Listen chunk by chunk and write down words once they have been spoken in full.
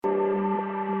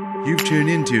You've tuned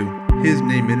into His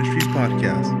Name Ministries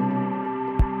podcast.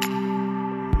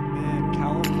 Amen.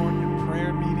 California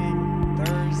prayer meeting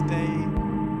Thursday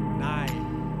night.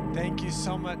 Thank you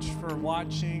so much for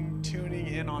watching, tuning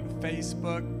in on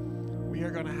Facebook. We are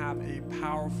going to have a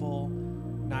powerful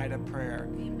night of prayer.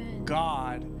 Amen.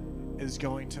 God is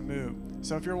going to move.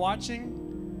 So if you're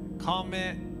watching,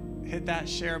 comment, hit that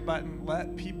share button,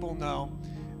 let people know.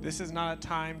 This is not a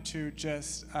time to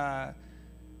just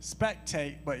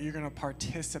spectate, but you're going to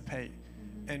participate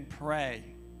and pray.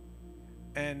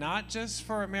 And not just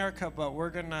for America, but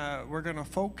we're gonna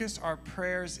focus our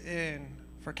prayers in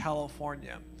for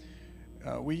California.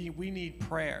 We need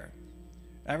prayer.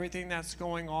 Everything that's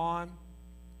going on,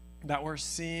 that we're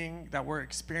seeing, that we're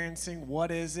experiencing,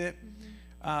 what is it?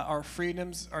 Our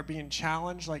freedoms are being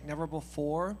challenged like never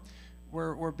before.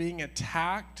 We're being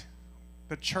attacked.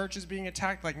 The church is being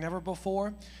attacked like never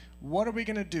before. What are we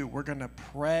going to do? We're going to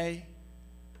pray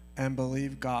and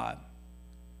believe God,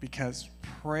 because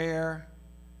prayer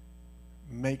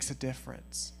makes a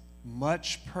difference.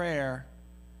 Much prayer,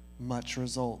 much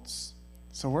results.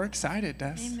 So we're excited,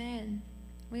 Des. Amen.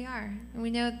 We are. And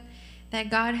we know that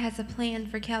God has a plan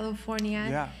for California.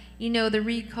 Yeah. You know, the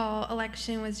recall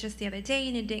election was just the other day,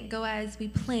 and it didn't go as we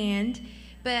planned.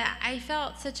 But I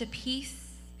felt such a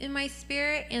peace in my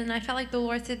spirit, and I felt like the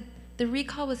Lord said the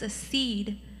recall was a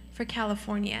seed for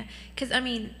California. Because, I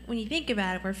mean, when you think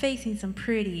about it, we're facing some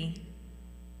pretty,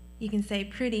 you can say,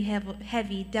 pretty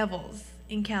heavy devils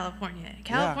in California.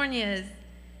 California is,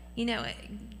 you know,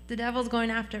 the devil's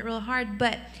going after it real hard.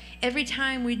 But every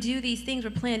time we do these things,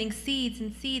 we're planting seeds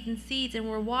and seeds and seeds, and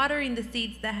we're watering the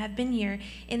seeds that have been here,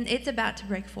 and it's about to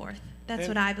break forth. That's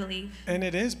what I believe. And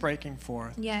it is breaking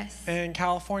forth. Yes. And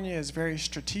California is very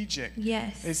strategic.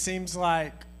 Yes. It seems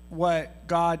like what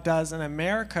God does in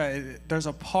America, there's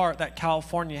a part that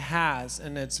California has,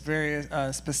 and it's very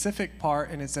specific part,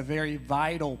 and it's a very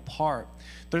vital part.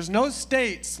 There's no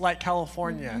states like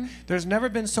California. There's never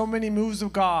been so many moves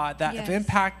of God that have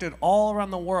impacted all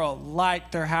around the world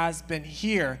like there has been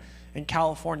here in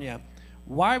California.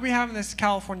 Why are we having this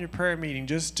California prayer meeting?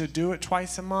 Just to do it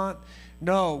twice a month?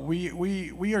 No,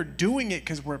 we are doing it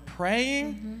because we're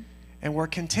praying and we're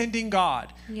contending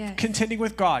contending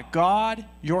with God. God,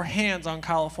 your hands on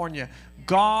California.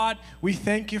 God, we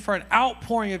thank you for an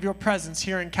outpouring of your presence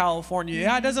here in California.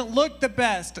 Yeah, it doesn't look the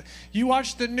best. You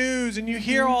watch the news and you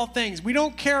hear all things. We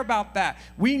don't care about that.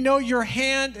 We know your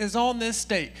hand is on this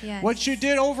state. Yes. What you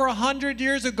did over 100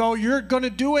 years ago, you're going to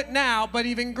do it now, but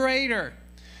even greater.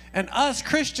 And us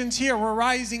Christians here, we're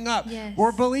rising up. Yes.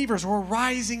 We're believers. We're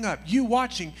rising up. You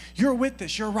watching, you're with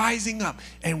us. You're rising up.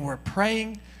 And we're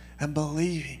praying and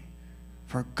believing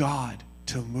for God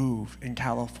to move in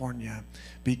California,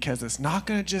 because it's not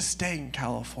going to just stay in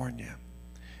California.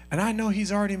 And I know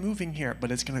he's already moving here,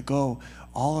 but it's going to go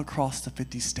all across the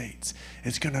 50 states.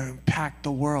 It's going to impact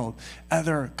the world.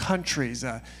 Other countries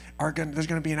there's going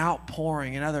to be an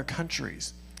outpouring in other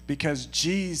countries, because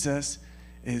Jesus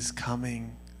is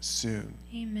coming soon.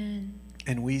 Amen.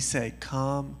 And we say,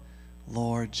 come,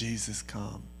 Lord Jesus,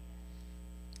 come.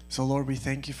 So, Lord, we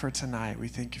thank you for tonight. We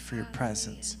thank you for your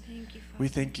presence. Thank you, Father. We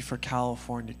thank you for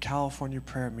California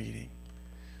prayer meeting.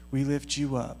 We lift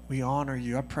you up. We honor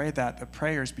you. I pray that the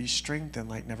prayers be strengthened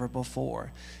like never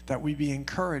before, that we be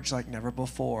encouraged like never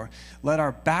before. Let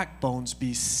our backbones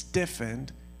be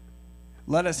stiffened.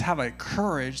 Let us have a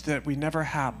courage that we never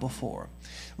had before.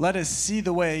 Let us see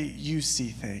the way you see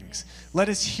things. Let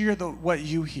us hear what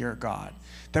you hear, God,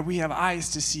 that we have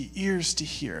eyes to see, ears to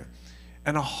hear,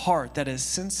 and a heart that is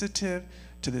sensitive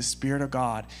to the Spirit of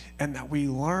God, and that we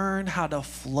learn how to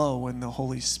flow in the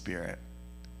Holy Spirit.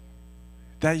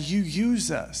 That you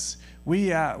use us.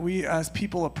 We as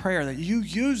people of prayer, that you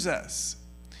use us.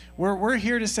 We're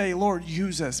here to say, Lord,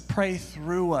 use us. Pray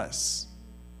through us.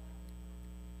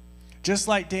 Just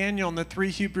like Daniel and the 3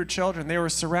 Hebrew children, they were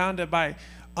surrounded by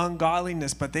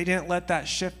ungodliness, but they didn't let that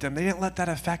shift them. They didn't let that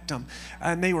affect them.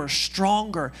 And they were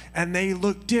stronger, and they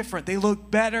looked different. They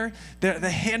looked better. The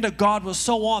hand of God was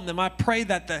so on them. I pray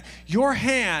that your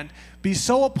hand be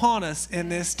so upon us in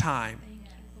this time.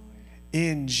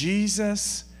 In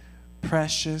Jesus'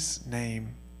 precious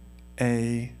name,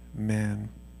 amen.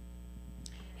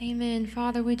 Amen.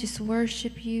 Father, we just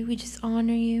worship you. We just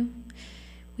honor you.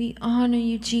 We honor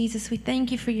you, Jesus. We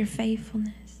thank you for your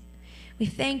faithfulness. We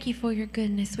thank you for your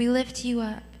goodness. We lift you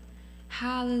up.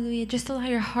 Hallelujah. Just allow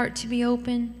your heart to be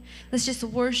open. Let's just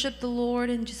worship the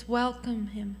Lord and just welcome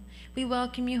him. We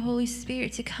welcome you, Holy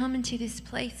Spirit, to come into this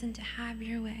place and to have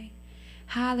your way.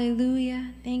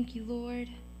 Hallelujah. Thank you, Lord.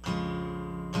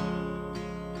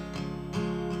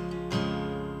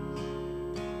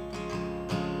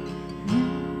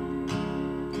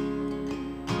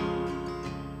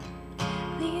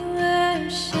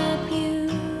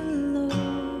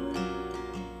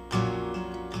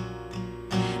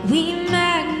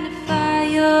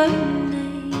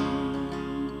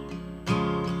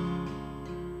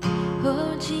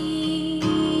 Oh,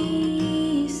 Jesus.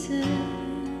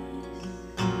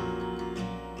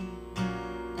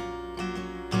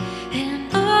 And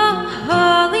oh,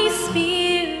 Holy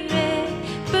Spirit,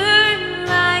 burn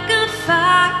like a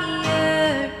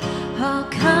fire, all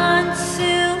consuming,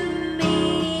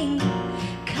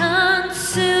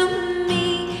 consume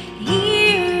me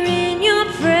here in your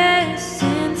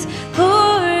presence.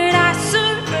 Lord, I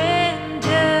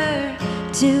surrender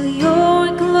to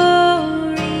your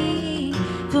glory,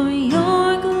 for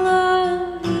your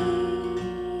glory,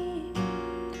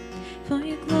 for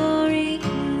your glory,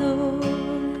 Lord.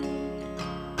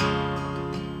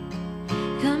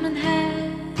 Come and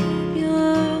have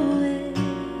your way.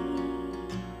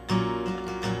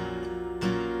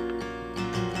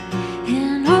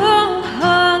 And oh,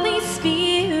 Holy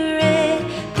Spirit,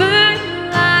 burn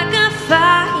like a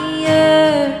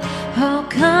fire, all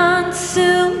consuming,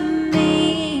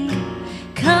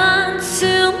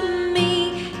 consume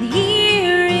me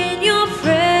here in your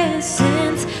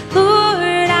presence.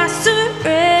 Lord, I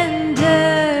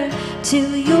surrender to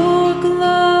your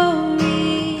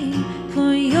glory,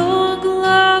 for your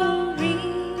glory,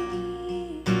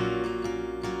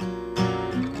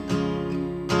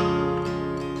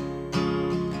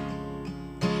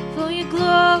 for your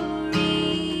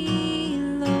glory,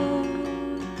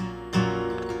 Lord,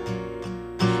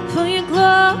 for your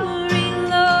glory,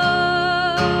 Lord.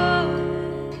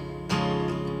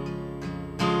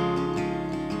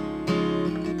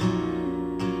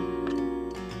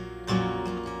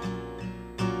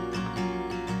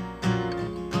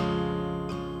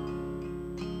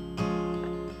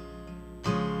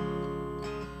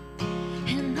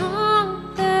 And all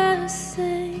the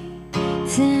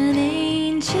saints and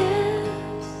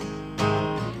angels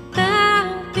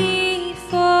bow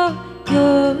before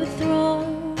your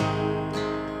throne,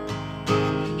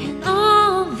 and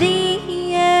all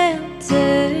the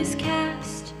elders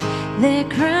cast their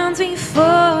crowns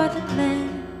before the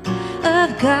Lamb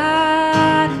of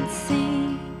God and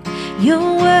sing, you're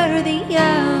worthy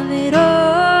of it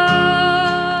all.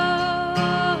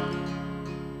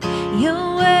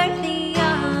 You're worthy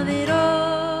of it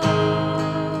all.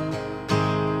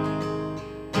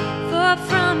 For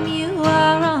from you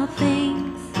are all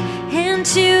things, and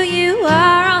to you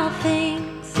are all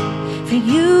things. For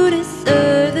you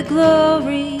deserve the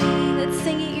glory. Let's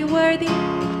sing it, you're worthy.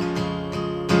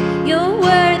 You're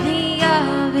worthy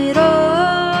of it all.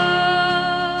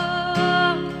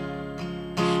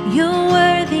 You're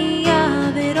worthy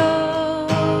of it all.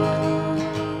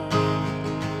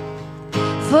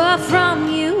 For from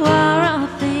you are all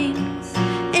things,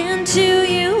 and to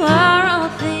you are all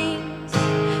things.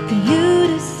 For you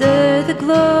deserve the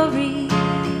glory.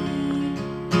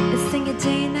 Let's sing it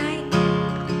day and night.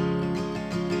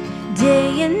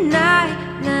 Day and night,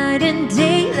 night and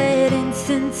day, let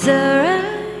incense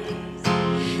arise.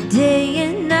 Day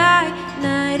and night,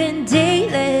 night and day,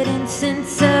 let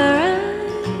incense arise.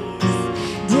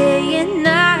 Day and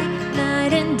night,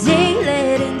 night and day,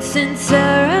 let incense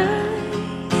arise.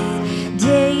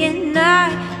 Day and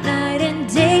night, night and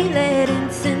day, let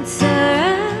incense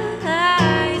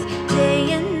arise.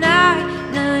 Day and night,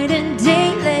 night and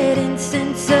day, let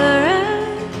incense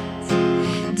arise.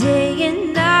 Day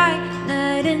and night,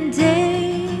 night and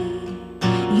day,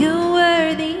 you're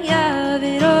worthy of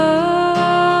it all.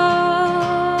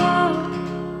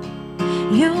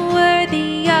 You're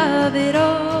worthy of it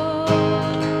all.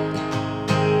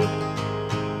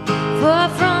 For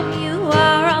from you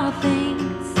are all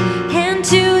things, and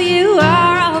to you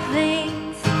are all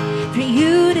things. For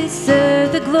you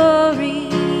deserve the glory.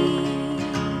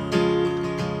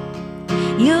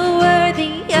 You're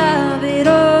worthy of it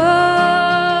all.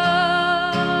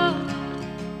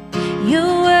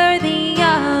 You're worthy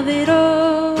of it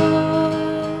all.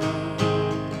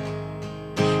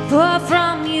 For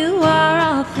from you are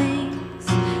all things,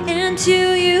 and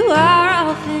to you are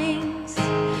all things.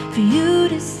 For you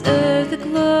deserve the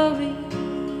glory.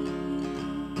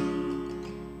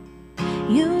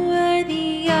 You're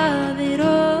worthy of it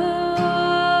all.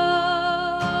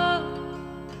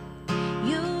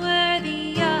 You're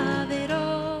worthy of it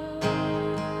all.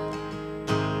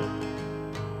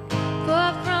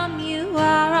 For from you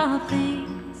are all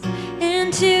things,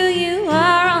 and to you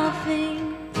are all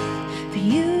things. For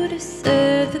you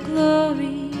deserve the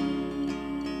glory.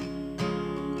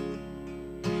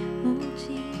 Oh,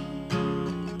 Jesus.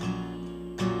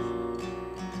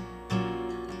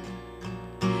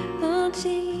 Oh,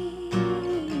 Jesus.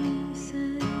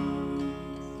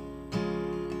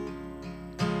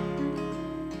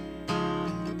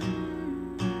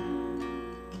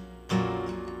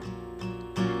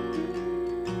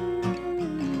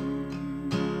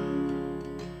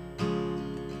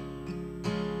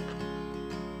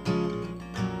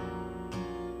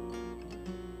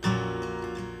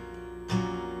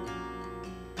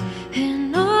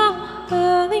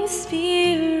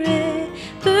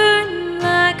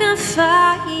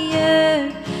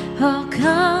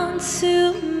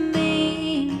 consume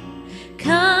me,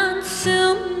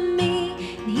 consume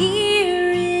me. And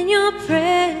here in your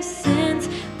presence,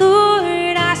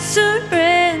 Lord, I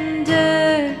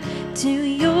surrender to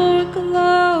your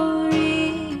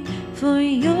glory, for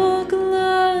your glory.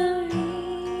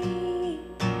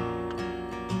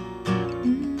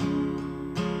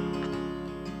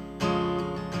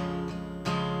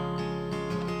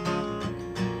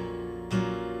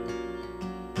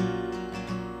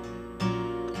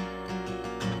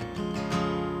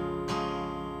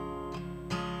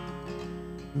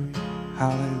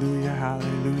 Hallelujah,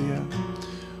 hallelujah.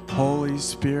 Holy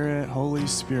Spirit,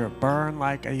 burn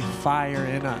like a fire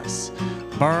in us.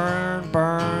 Burn,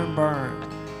 burn,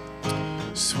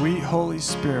 burn. Sweet Holy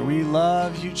Spirit, we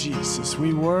love you, Jesus.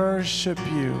 We worship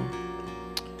you.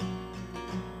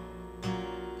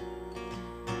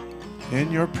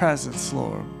 In your presence,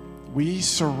 Lord, we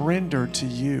surrender to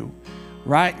you.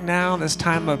 Right now, this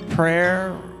time of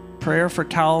prayer for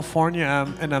California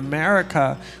and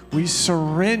America, we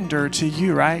surrender to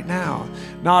you right now.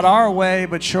 Not our way,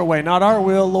 but your way. Not our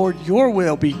will, Lord, your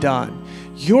will be done.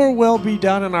 Your will be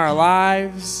done in our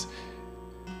lives.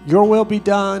 Your will be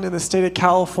done in the state of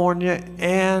California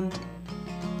and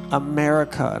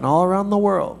America and all around the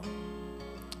world.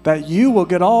 That you will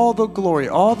get all the glory.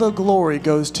 All the glory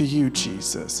goes to you,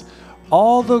 Jesus.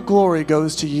 All the glory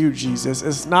goes to you, Jesus.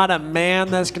 It's not a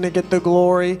man that's going to get the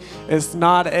glory. It's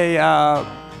not a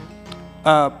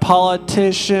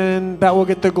politician that will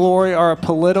get the glory or a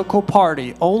political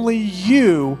party. Only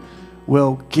you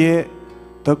will get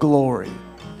the glory.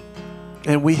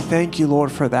 And we thank you,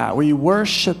 Lord, for that. We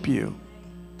worship you.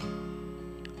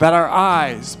 That our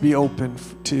eyes be open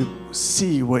to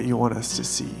see what you want us to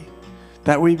see.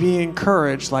 That we be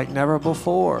encouraged like never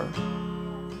before.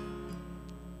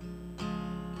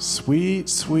 Sweet,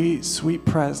 sweet, sweet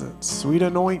presence, sweet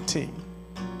anointing.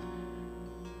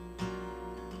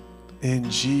 In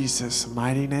Jesus'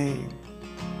 mighty name,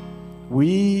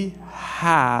 we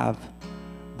have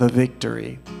the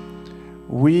victory.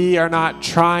 We are not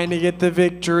trying to get the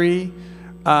victory,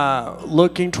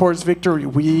 looking towards victory.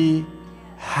 We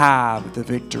have the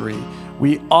victory.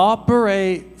 We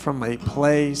operate from a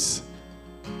place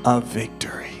of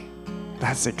victory.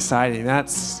 That's exciting.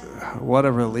 What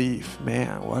a relief,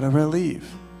 man. What a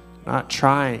relief. Not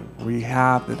trying. We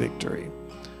have the victory.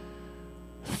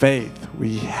 Faith,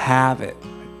 we have it.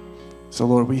 So,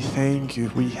 Lord, we thank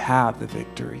you. We have the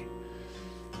victory.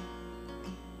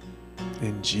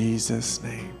 In Jesus'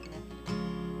 name.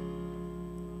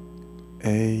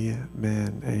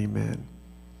 Amen. Amen.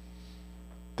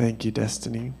 Thank you,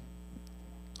 Destiny.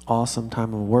 Awesome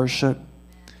time of worship.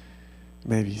 You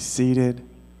may be seated.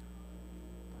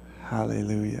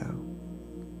 Hallelujah.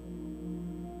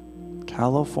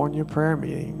 California prayer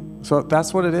meeting. So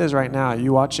that's what it is right now.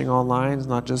 You watching online is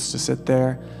not just to sit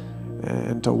there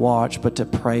and to watch, but to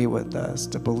pray with us,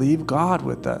 to believe God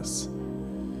with us.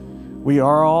 We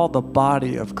are all the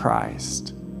body of Christ,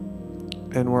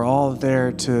 and we're all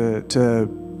there to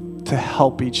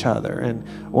help each other.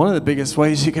 And one of the biggest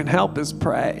ways you can help is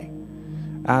pray.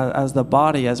 As the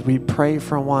body, as we pray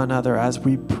for one another, as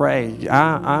we pray,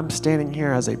 I'm standing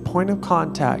here as a point of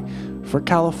contact for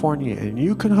California, and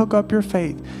you can hook up your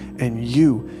faith and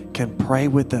you can pray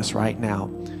with us right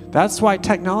now. That's why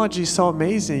technology is so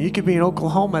amazing. You could be in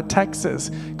Oklahoma,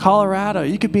 Texas, Colorado.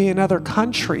 You could be in another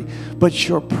country, but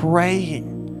you're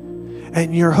praying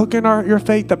and you're hooking your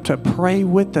faith up to pray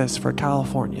with us for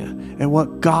California and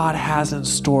what God has in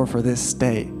store for this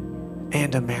state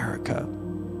and America.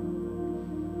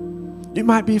 You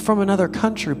might be from another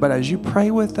country, but as you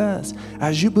pray with us,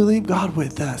 as you believe God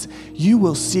with us, you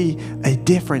will see a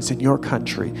difference in your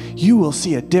country. You will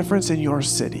see a difference in your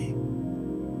city.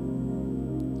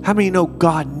 How many know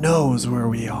God knows where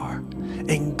we are?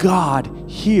 And God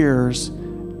hears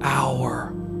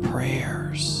our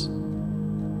prayers.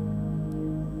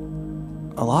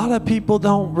 A lot of people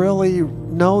don't really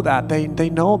know that. They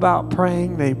know about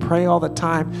praying. They pray all the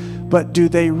time. But do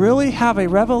they really have a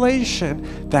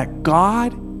revelation that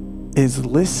God is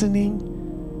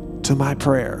listening to my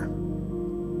prayer?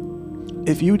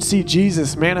 If you would see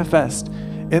Jesus manifest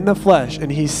in the flesh and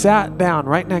he sat down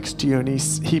right next to you and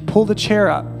he pulled a chair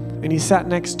up and he sat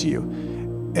next to you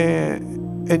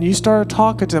and you started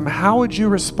talking to him, how would you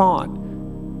respond?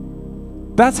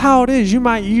 That's how it is. You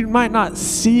might not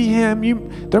see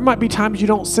him. There might be times you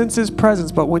don't sense his presence,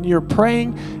 but when you're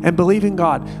praying and believing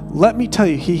God, let me tell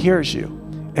you, he hears you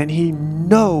and he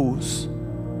knows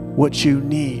what you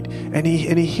need and he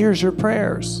hears your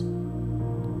prayers.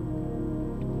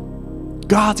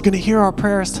 God's going to hear our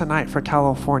prayers tonight for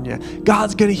California.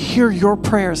 God's going to hear your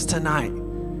prayers tonight.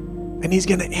 and he's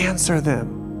going to answer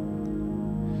them.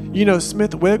 You know,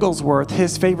 Smith Wigglesworth,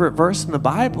 his favorite verse in the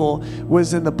Bible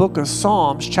was in the book of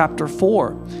Psalms, chapter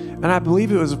 4. And I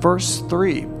believe it was verse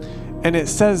 3. And it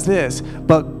says this,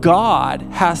 but God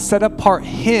has set apart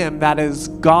him that is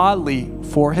godly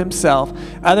for himself.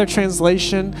 Other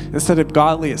translation, instead of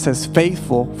godly, it says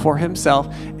faithful for himself.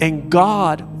 And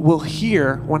God will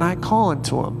hear when I call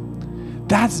unto him.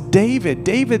 That's David.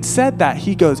 David said that.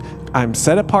 He goes, I'm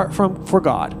set apart for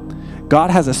God. God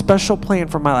has a special plan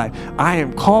for my life. I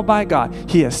am called by God.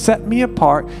 He has set me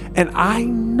apart. And I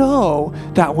know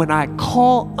that when I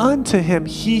call unto him,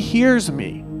 he hears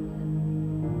me.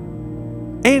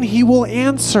 And he will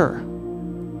answer.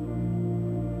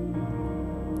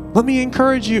 Let me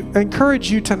encourage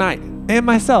you tonight and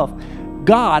myself.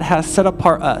 God has set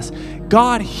apart us.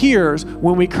 God hears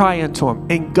when we cry unto him.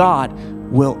 And God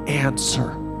will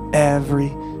answer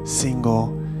every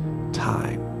single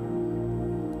time.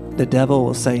 The devil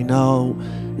will say, no,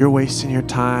 you're wasting your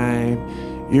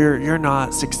time. You're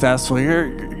not successful.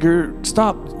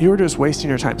 You're just wasting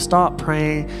your time. Stop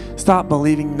praying. Stop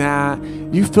believing that.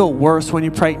 You feel worse when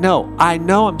you pray. No, I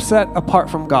know I'm set apart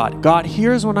from God. God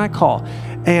hears when I call,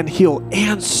 and he'll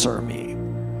answer me.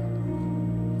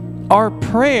 Our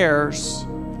prayers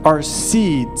are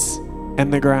seeds in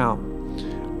the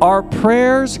ground. Our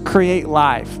prayers create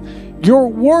life. Your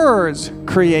words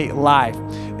create life.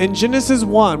 In Genesis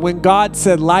 1, when God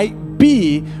said, light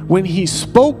be, when he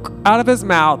spoke out of his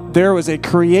mouth, there was a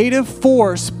creative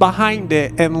force behind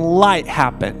it, and light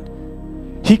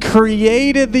happened. He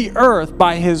created the earth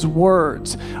by his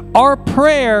words. Our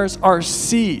prayers are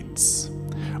seeds.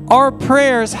 Our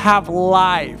prayers have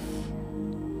life.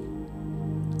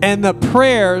 And the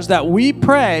prayers that we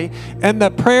pray and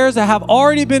the prayers that have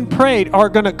already been prayed are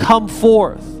going to come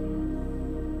forth.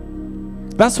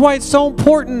 That's why it's so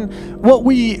important what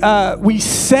we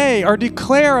say or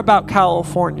declare about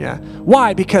California.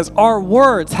 Why? Because our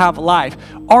words have life.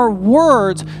 Our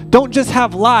words don't just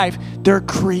have life, they're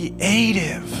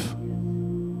creative.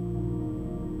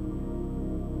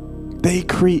 They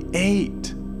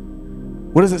create.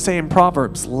 What does it say in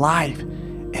Proverbs? Life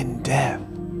and death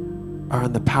are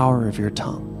in the power of your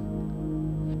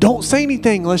tongue. Don't say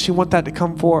anything unless you want that to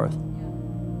come forth.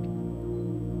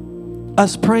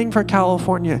 Us praying for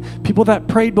California, people that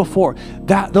prayed before,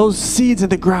 that those seeds in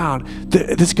the ground,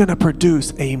 that's going to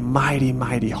produce a mighty,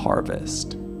 mighty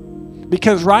harvest.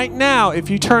 Because right now, if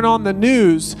you turn on the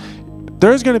news,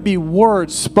 there's going to be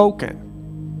words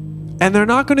spoken. And they're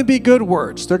not going to be good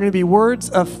words. They're going to be words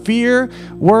of fear,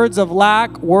 words of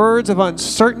lack, words of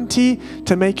uncertainty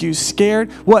to make you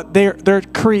scared. What? They're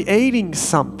creating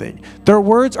something. Their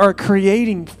words are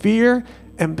creating fear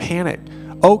and panic.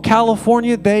 Oh,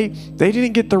 California, they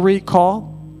didn't get the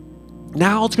recall.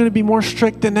 Now it's going to be more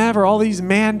strict than ever. All these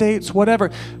mandates, whatever.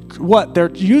 What?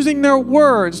 They're using their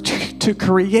words to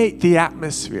create the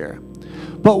atmosphere.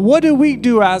 But what do we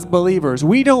do as believers?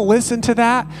 We don't listen to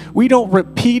that. We don't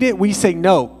repeat it. We say,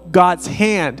 no, God's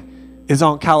hand is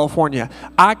on California.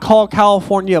 I call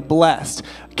California blessed.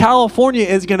 California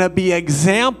is going to be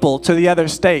example to the other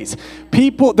states.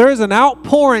 There's an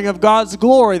outpouring of God's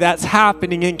glory that's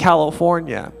happening in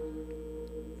California.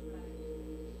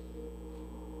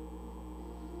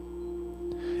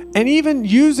 And even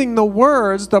using the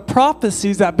words, the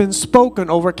prophecies that have been spoken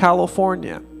over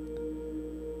California.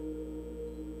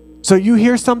 So you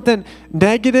hear something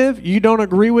negative, you don't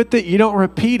agree with it, you don't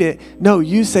repeat it. No,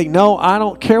 you say, no, I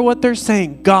don't care what they're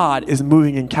saying. God is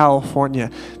moving in California.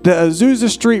 The Azusa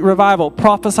Street revival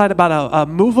prophesied about a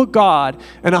move of God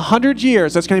in 100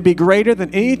 years that's going to be greater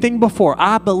than anything before.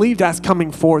 I believe that's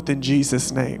coming forth in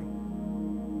Jesus' name.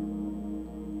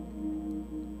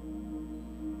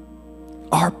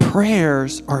 Our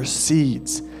prayers are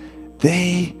seeds.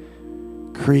 They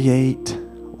create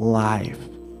life.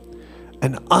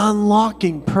 And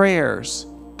unlocking prayers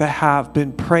that have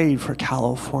been prayed for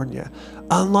California.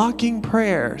 Unlocking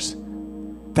prayers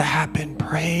that have been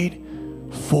prayed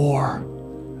for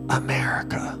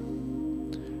America.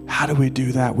 How do we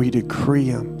do that? We decree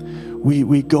them.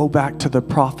 We go back to the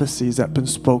prophecies that have been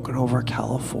spoken over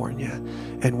California.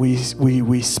 And we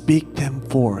speak them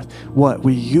forth. What?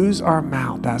 We use our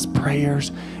mouth as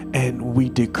prayers and we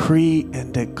decree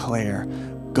and declare,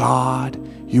 God,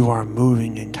 you are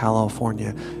moving in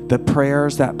California. The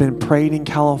prayers that have been prayed in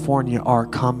California are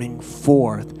coming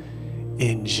forth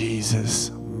in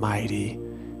Jesus' mighty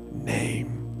name.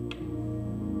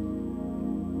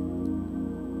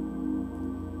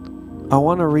 I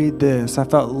want to read this. I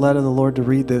felt led of the Lord to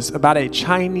read this about a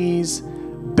Chinese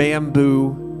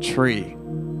bamboo tree.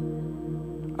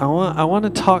 I want to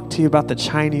talk to you about the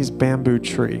Chinese bamboo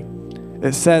tree.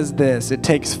 it says this: it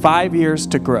takes 5 years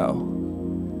to grow.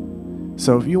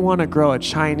 So if you want to grow a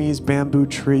Chinese bamboo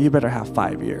tree, you better have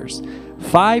 5 years.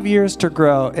 5 years to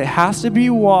grow. It has to be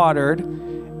watered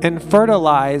and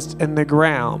fertilized in the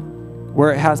ground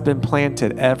where it has been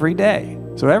planted every day.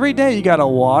 So every day you got to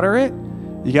water it,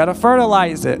 you got to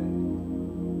fertilize it.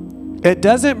 It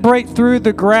doesn't break through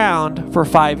the ground for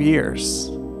 5 years.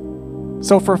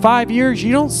 So for 5 years,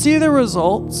 you don't see the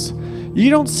results. You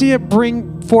don't see it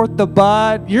bring forth the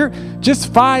bud. You're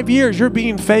just 5 years, you're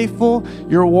being faithful.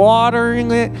 You're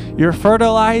watering it. You're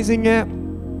fertilizing it.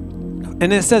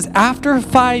 And it says after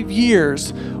 5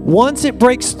 years, once it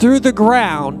breaks through the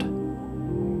ground,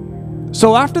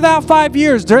 so after that 5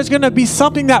 years, there's going to be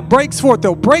something that breaks forth.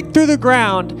 They'll break through the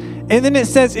ground. And then it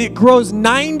says it grows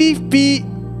 90 feet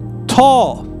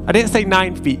tall. I didn't say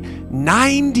 9 feet.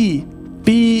 90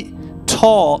 feet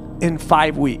tall in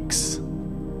 5 weeks.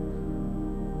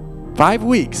 5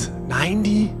 weeks,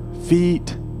 90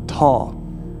 feet tall.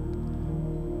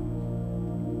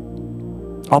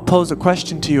 I'll pose a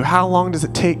question to you. How long does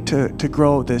it take to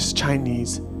grow this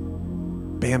Chinese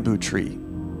bamboo tree?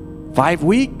 5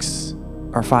 weeks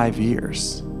or 5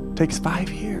 years? It takes 5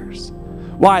 years.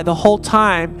 Why? The whole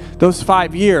time, those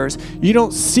 5 years, you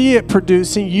don't see it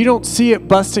producing, you don't see it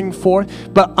busting forth,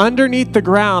 but underneath the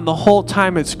ground, the whole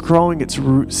time it's growing its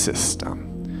root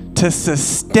system to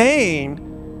sustain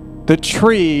the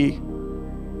tree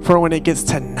for when it gets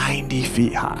to 90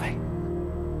 feet high.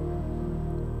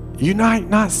 You might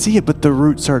not see it, but the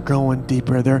roots are going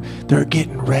deeper. They're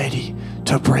getting ready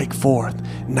to break forth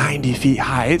 90 feet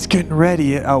high. It's getting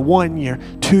ready 1 year,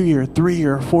 2 year, 3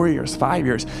 year, 4 years, 5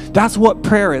 years. That's what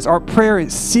prayer is. Our prayer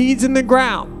is seeds in the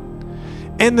ground.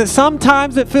 And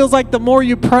sometimes it feels like the more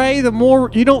you pray, the more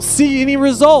you don't see any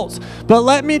results. But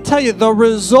let me tell you, the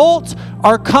results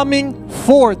are coming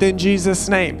forth in Jesus'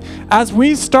 name. As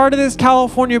we started this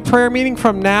California prayer meeting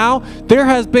from now, there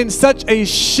has been such a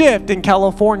shift in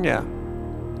California.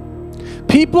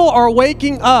 People are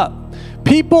waking up.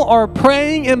 People are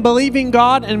praying and believing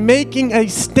God and making a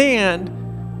stand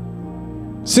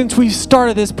since we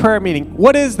started this prayer meeting.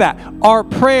 What is that? Our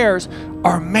prayers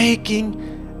are making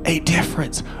a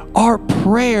difference. Our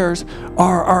prayers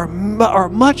are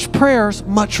much prayers,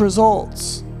 much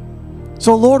results.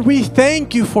 So Lord, we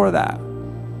thank you for that.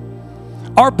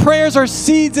 Our prayers are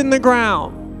seeds in the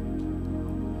ground.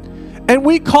 And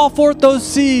we call forth those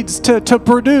seeds to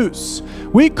produce.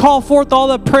 We call forth all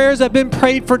the prayers that have been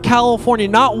prayed for California.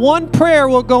 Not one prayer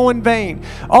will go in vain.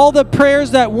 All the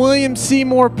prayers that William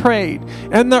Seymour prayed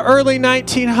in the early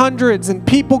 1900s and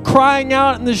people crying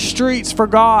out in the streets for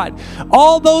God.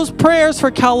 All those prayers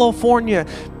for California,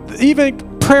 even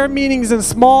prayer meetings in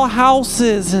small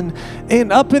houses and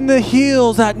up in the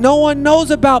hills that no one knows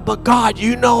about, but God,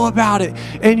 you know about it.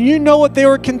 And you know what they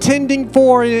were contending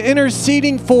for and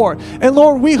interceding for. And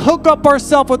Lord, we hook up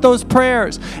ourselves with those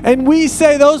prayers. And we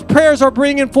say those prayers are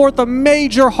bringing forth a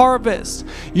major harvest.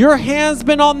 Your hand's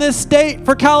been on this state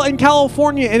in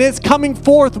California, and it's coming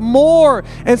forth more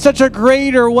in such a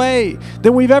greater way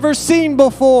than we've ever seen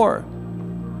before.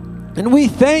 And we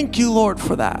thank you, Lord,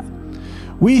 for that.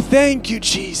 We thank you,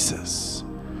 Jesus.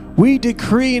 We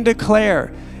decree and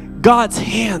declare God's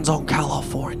hands on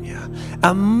California.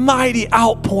 A mighty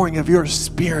outpouring of your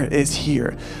Spirit is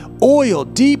here. Oil,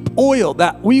 deep oil,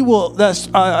 that's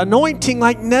anointing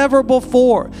like never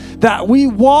before. That we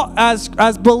walk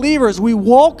as believers, we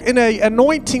walk in an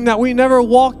anointing that we never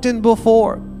walked in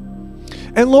before.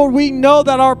 And Lord, we know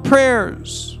that our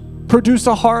prayers produce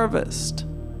a harvest.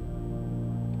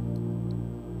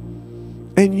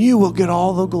 And you will get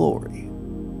all the glory.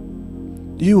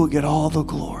 You will get all the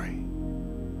glory.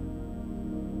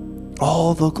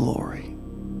 All the glory.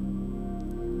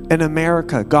 In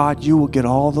America, God, you will get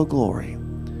all the glory.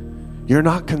 You're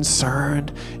not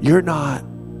concerned. You're not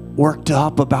worked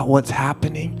up about what's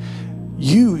happening.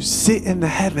 You sit in the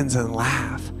heavens and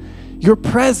laugh. Your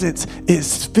presence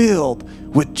is filled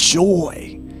with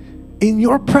joy. In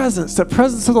your presence, the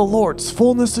presence of the Lord is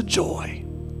fullness of joy.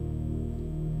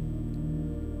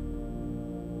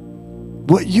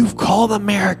 What you've called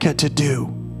America to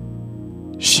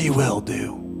do, she will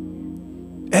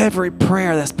do. Every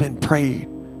prayer that's been prayed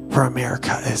for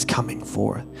America is coming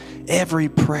forth. Every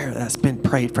prayer that's been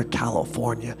prayed for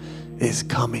California is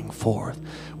coming forth.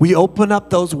 We open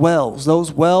up those wells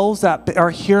that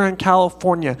are here in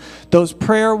California, those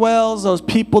prayer wells, those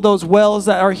people, those wells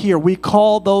that are here. We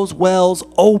call those wells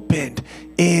opened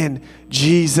in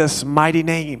Jesus' mighty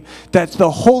name. That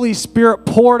the Holy Spirit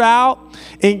poured out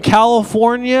in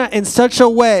California in such a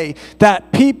way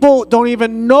that people don't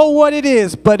even know what it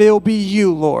is, but it'll be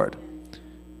you, Lord.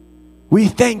 We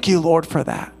thank you, Lord, for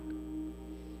that.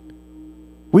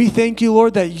 We thank you,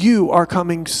 Lord, that you are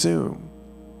coming soon.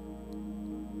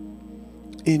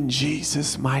 In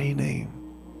Jesus' mighty name.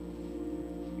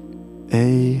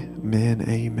 Amen,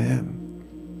 amen.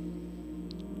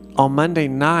 On Monday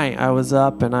night, I was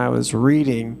up and I was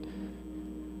reading,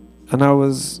 and I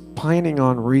was planning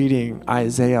on reading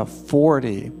Isaiah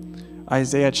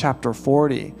chapter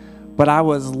 40. But I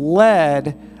was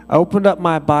led, I opened up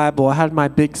my Bible, I had my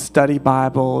big study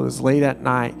Bible, it was late at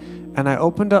night, and I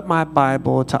opened up my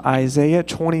Bible to Isaiah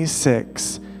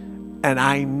 26, and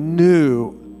I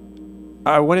knew,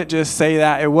 I wouldn't just say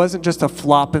that. It wasn't just a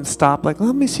flop and stop, like,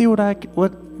 let me see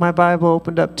what my Bible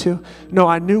opened up to. No,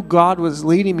 I knew God was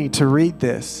leading me to read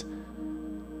this.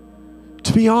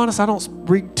 To be honest, I don't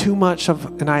read too much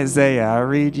of in Isaiah. I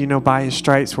read, by his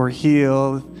stripes we're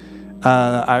healed.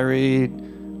 I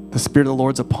read the Spirit of the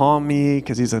Lord's upon me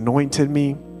because he's anointed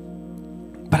me.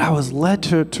 But I was led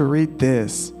to read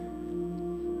this.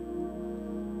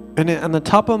 And on the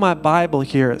top of my Bible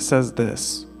here, it says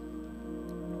this.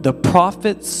 The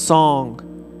prophet's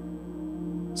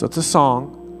song. So it's a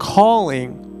song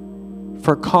calling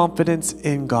for confidence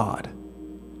in God.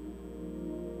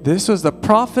 This was the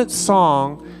prophet's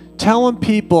song telling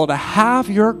people to have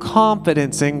your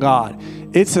confidence in God.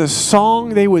 It's a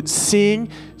song they would sing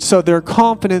so their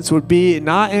confidence would be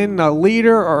not in a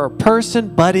leader or a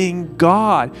person, but in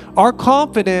God. Our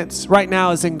confidence right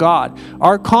now is in God.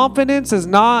 Our confidence is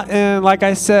not in, like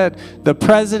I said, the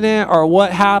president or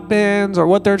what happens or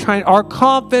what they're trying. Our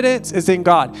confidence is in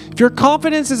God. If your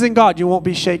confidence is in God, you won't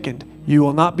be shaken. You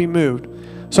will not be moved.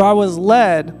 So I was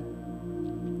led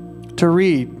to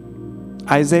read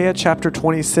Isaiah chapter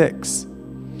 26.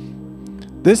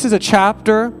 This is a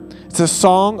chapter, it's a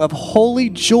song of holy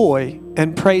joy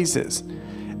and praises,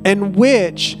 in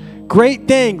which great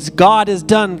things God has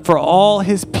done for all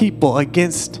his people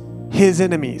against his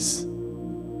enemies.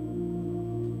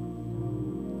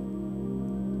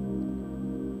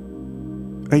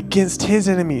 Against his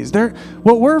enemies.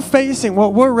 What we're facing,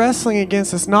 what we're wrestling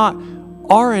against is not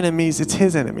our enemies, it's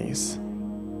his enemies.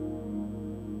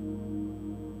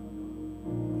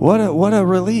 What a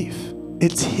relief.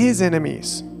 It's his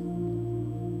enemies.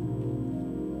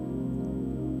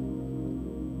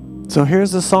 So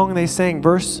here's the song they sang,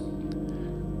 verse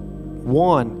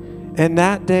 1. In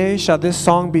that day shall this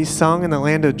song be sung in the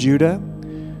land of Judah.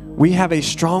 We have a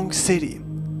strong city.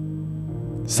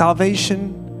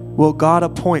 Salvation will God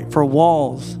appoint for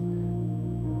walls.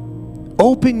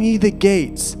 Open ye the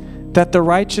gates, that the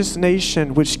righteous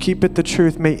nation which keepeth the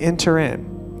truth may enter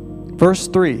in. Verse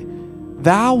 3.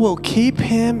 Thou wilt keep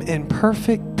him in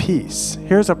perfect peace.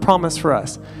 Here's a promise for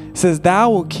us. It says,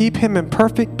 thou wilt keep him in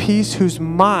perfect peace whose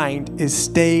mind is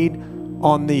stayed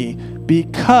on thee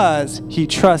because he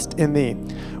trusts in thee.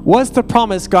 What's the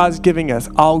promise God's giving us?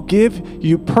 I'll give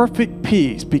you perfect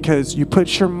peace because you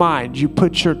put your mind, you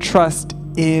put your trust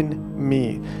in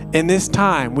me. In this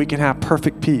time, we can have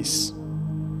perfect peace.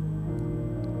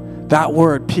 That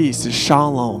word peace is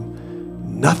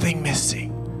shalom. Nothing missing.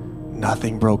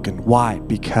 Nothing broken. Why?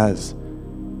 Because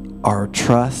our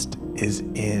trust is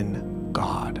in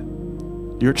God.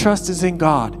 Your trust is in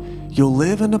God. You'll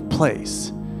live in a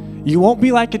place. You won't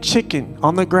be like a chicken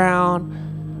on the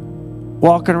ground,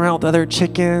 walking around with other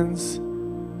chickens,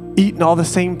 eating all the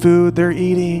same food they're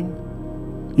eating.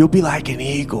 You'll be like an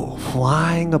eagle,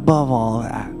 flying above all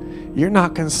that. You're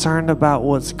not concerned about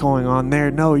what's going on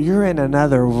there. No, you're in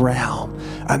another realm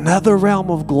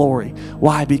of glory.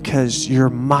 Why? Because your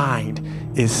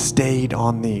mind is stayed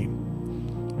on thee.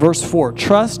 Verse 4,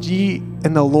 trust ye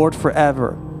in the Lord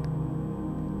forever.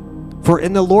 For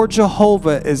in the Lord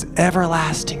Jehovah is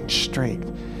everlasting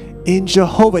strength. In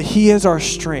Jehovah, he is our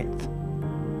strength.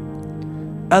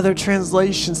 Other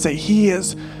translations say he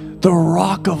is the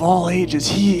rock of all ages.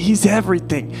 He's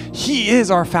everything. He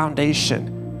is our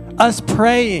foundation. Us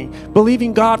praying,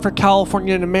 believing God for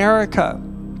California and America.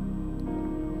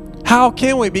 How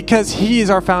can we? Because he is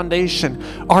our foundation.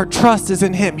 Our trust is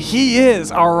in him. He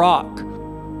is our rock.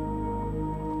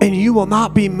 And you will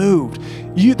not be moved.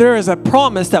 There is a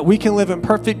promise that we can live in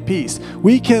perfect peace.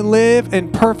 We can live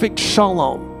in perfect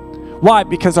shalom. Why?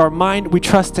 Because our mind, we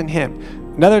trust in him.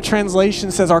 Another translation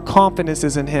says our confidence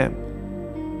is in him.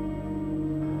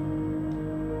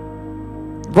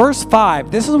 Verse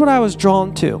 5, this is what I was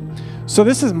drawn to. So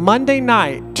this is Monday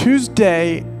night.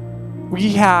 Tuesday,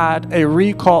 we had a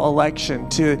recall election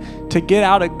to get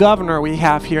out a governor we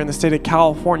have here in the state of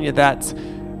California that's,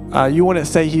 you wouldn't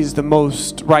say he's the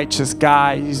most righteous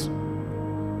guy. He's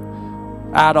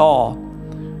at all.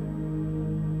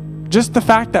 just the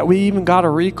fact that we even got a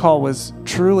recall was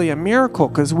truly a miracle,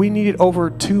 because we needed over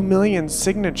 2 million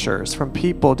signatures from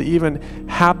people to even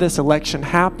have this election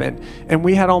happen. And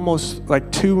we had almost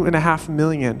like 2.5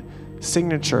 million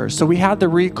signatures. So we had the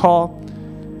recall,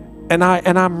 and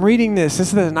I'm reading this. This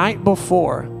is the night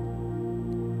before.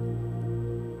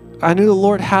 I knew the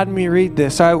Lord had me read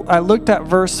this. I looked at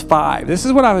verse 5. This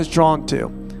is what I was drawn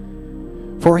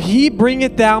to. For he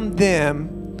bringeth down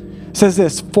them, says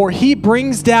this, for he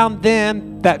brings down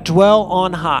them that dwell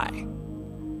on high,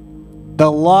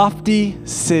 the lofty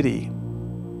city.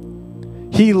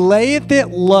 He layeth it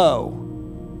low.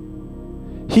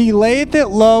 He layeth it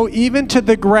low even to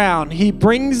the ground. He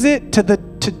brings it to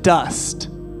dust.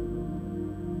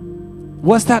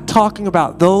 What's that talking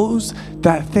about? Those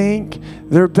that think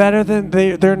they're better than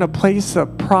they're in a place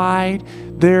of pride.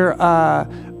 They're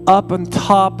up on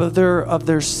top of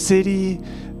their city.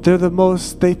 They're the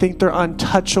most. They think they're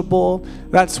untouchable.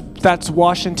 That's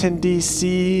Washington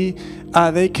D.C.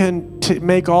 They can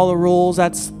make all the rules.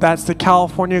 That's the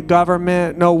California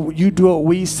government. No, you do what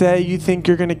we say. You think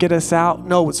you're going to get us out?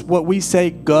 No, it's what we say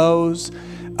goes.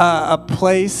 A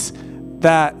place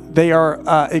that they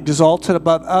are exalted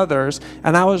above others.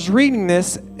 And I was reading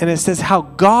this, and it says how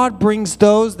God brings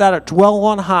those that dwell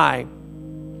on high,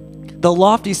 the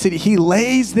lofty city. He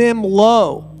lays them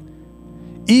low,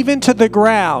 even to the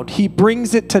ground. He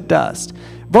brings it to dust.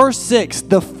 Verse 6,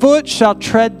 the foot shall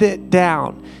tread it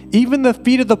down, even the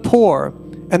feet of the poor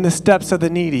and the steps of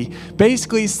the needy.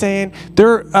 Basically saying,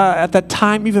 they're at that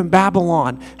time, even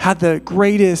Babylon had the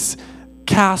greatest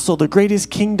castle, the greatest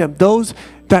kingdom. Those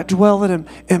that dwell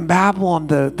in Babylon,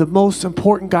 the most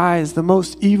important guys, the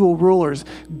most evil rulers.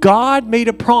 God made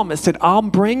a promise that I'm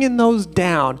bringing those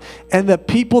down, and the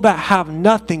people that have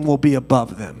nothing will be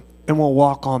above them and will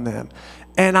walk on them.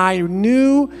 And I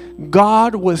knew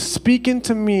God was speaking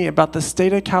to me about the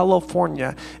state of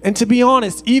California. And to be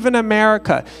honest, even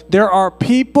America, there are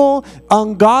people,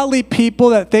 ungodly people,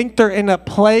 that think they're in a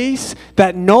place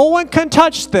that no one can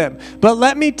touch them. But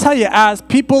let me tell you, as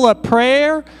people of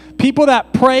prayer, people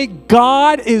that pray,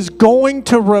 God is going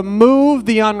to remove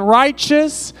the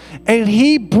unrighteous, and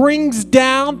he brings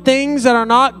down things that are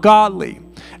not godly.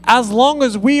 As long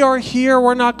as we are here,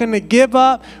 we're not going to give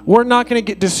up. We're not going to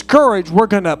get discouraged. We're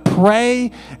going to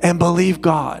pray and believe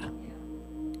God.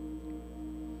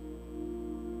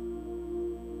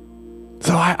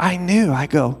 So I knew, I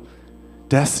go,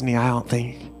 Destiny, I don't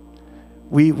think.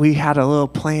 We had a little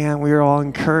plan. We were all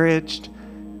encouraged.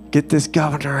 Get this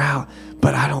governor out.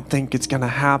 But I don't think it's going to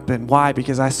happen. Why?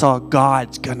 Because I saw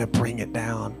God's going to bring it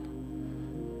down.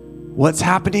 What's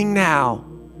happening now?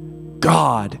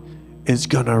 God is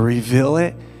going to reveal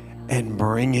it and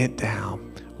bring it down.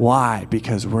 Why?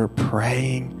 Because we're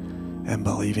praying and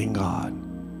believing God.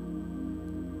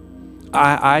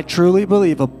 I truly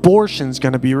believe abortion's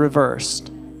going to be reversed.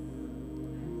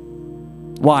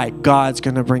 Why? God's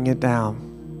going to bring it down.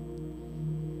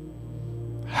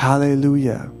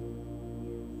 Hallelujah.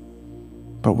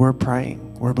 But we're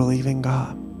praying. We're believing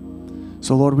God.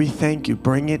 So Lord, we thank you.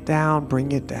 Bring it down.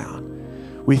 Bring it down.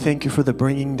 We thank you for the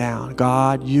bringing down.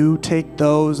 God, you take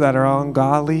those that are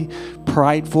ungodly,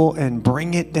 prideful, and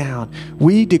bring it down.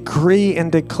 We decree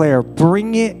and declare,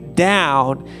 bring it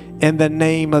down in the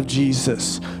name of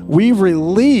Jesus. We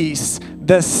release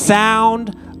the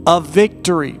sound of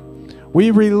victory. We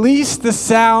release the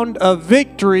sound of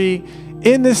victory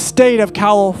in the state of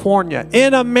California,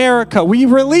 in America. We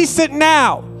release it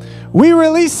now. We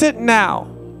release it now.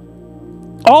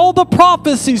 All the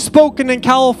prophecies spoken in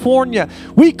California,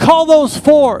 we call those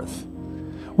forth.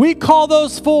 We call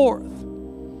those forth.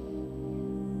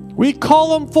 We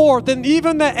call them forth. And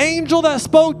even the angel that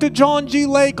spoke to John G.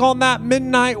 Lake on that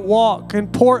midnight walk in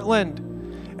Portland,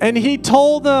 and he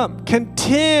told them,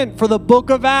 contend for the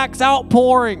book of Acts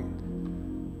outpouring.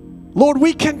 Lord,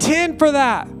 we contend for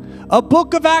that. A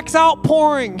book of Acts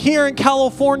outpouring here in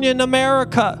California and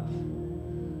America.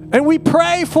 And we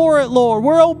pray for it, Lord.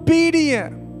 We're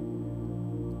obedient.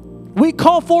 We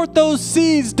call forth those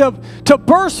seeds to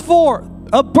burst forth,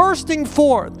 a bursting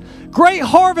forth. Great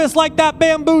harvest like that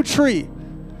bamboo tree.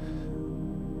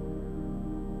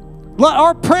 Let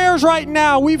our prayers right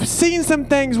now, we've seen some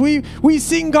things. We've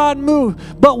seen God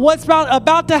move. But what's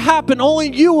about to happen,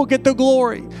 only you will get the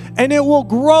glory. And it will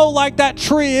grow like that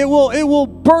tree. It will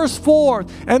burst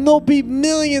forth. And there'll be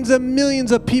millions and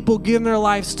millions of people giving their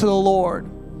lives to the Lord.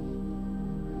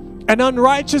 And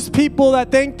unrighteous people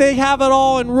that think they have it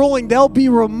all and ruling, they'll be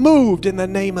removed in the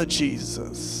name of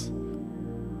Jesus.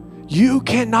 You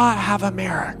cannot have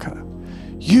America.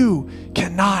 You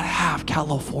cannot have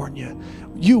California.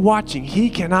 You watching, he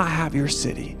cannot have your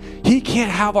city. He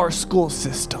can't have our school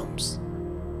systems.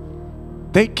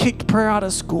 They kicked prayer out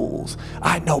of schools.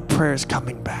 I know prayer's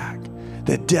coming back.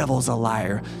 The devil's a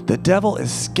liar. The devil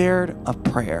is scared of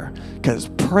prayer, because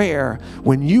prayer,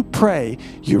 when you pray,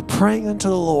 you're praying unto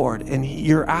the Lord and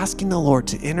you're asking the Lord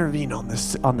to intervene on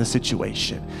the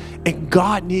situation. And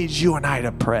God needs you and I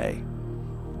to pray.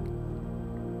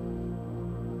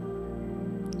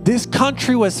 This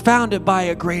country was founded by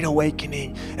a great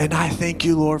awakening, and I thank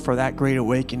you, Lord, for that great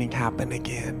awakening happening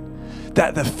again.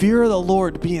 That the fear of the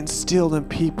Lord be instilled in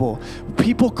people.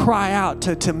 People cry out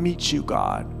to meet you,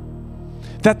 God.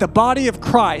 That the body of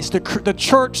Christ, the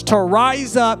church, to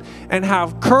rise up and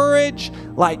have courage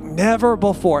like never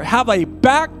before. Have a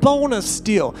backbone of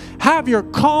steel. Have your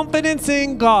confidence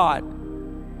in God.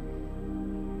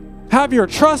 Have your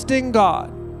trust in God.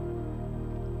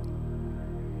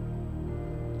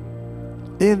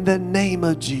 In the name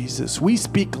of Jesus, we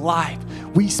speak life.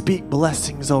 We speak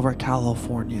blessings over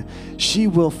California. She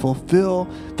will fulfill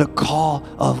the call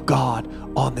of God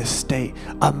on this state.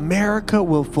 America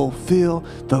will fulfill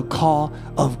the call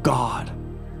of God.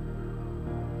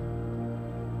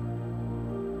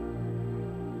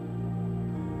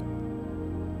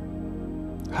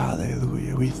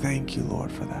 Hallelujah. We thank you,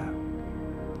 Lord, for that.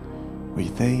 We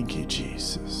thank you,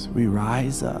 Jesus. We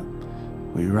rise up.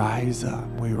 We rise up.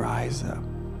 We rise up.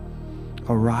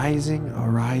 Arising,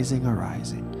 arising,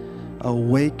 arising.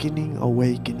 Awakening,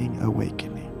 awakening,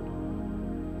 awakening.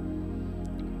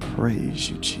 Praise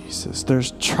you, Jesus.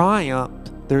 There's triumph,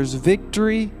 there's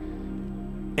victory,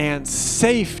 and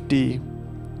safety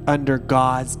under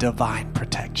God's divine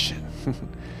protection.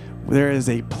 There is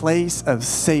a place of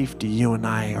safety you and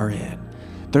I are in.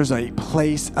 There's a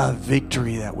place of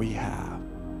victory that we have.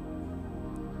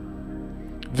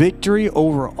 Victory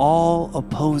over all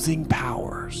opposing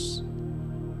powers.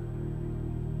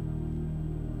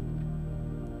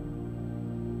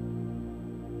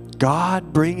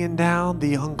 God bringing down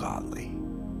the ungodly.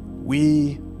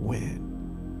 We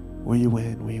win. We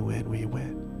win, we win, we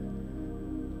win.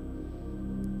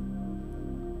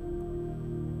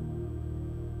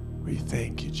 We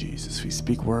thank you, Jesus. We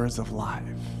speak words of life.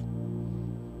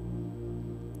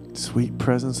 Sweet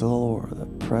presence of the Lord, the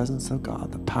presence of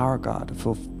God, the power of God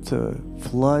to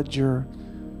flood your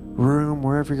room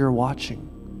wherever you're watching.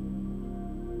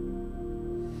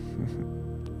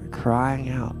 Crying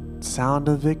out. Sound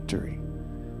of victory.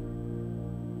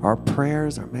 Our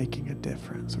prayers are making a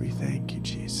difference. We thank you,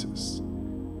 Jesus.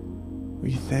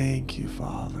 We thank you,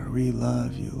 Father. We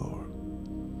love you, Lord.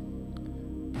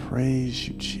 Praise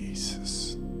you,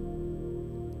 Jesus.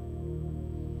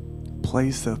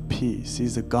 Place of peace.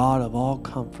 He's a God of all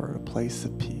comfort, a place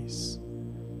of peace.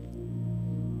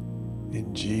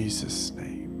 In Jesus'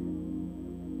 name.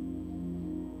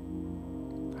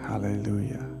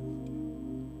 Hallelujah.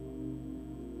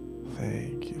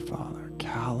 Thank you, Father.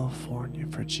 California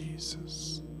for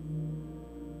Jesus.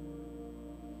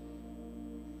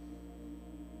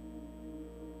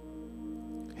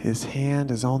 His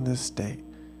hand is on this state.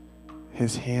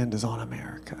 His hand is on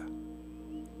America.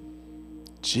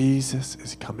 Jesus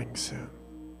is coming soon.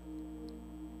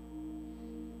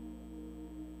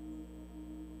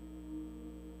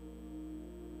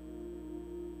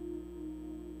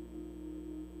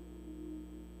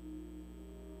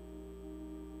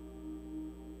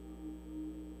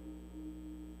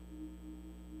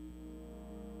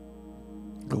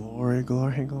 Glory,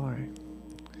 glory, glory.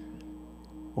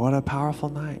 What a powerful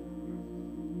night.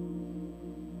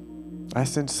 I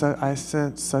sense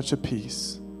such a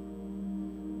peace,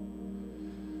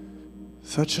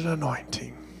 such an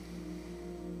anointing.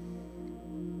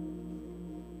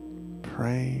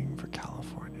 Praying for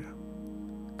California.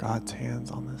 God's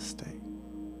hands on this state.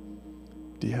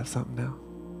 Do you have something now?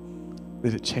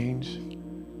 Did it change?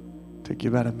 Took you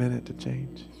about a minute to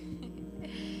change?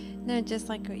 No, just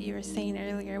like what you were saying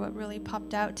earlier, what really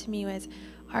popped out to me was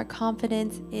our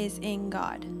confidence is in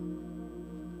God.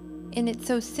 And it's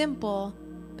so simple,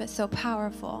 but so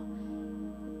powerful.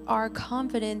 Our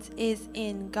confidence is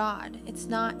in God. It's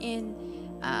not in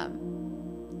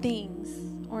things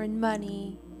or in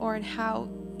money or in how,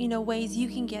 ways you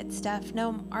can get stuff.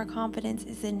 No, our confidence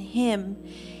is in Him.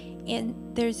 And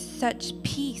there's such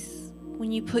peace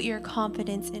when you put your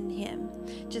confidence in Him.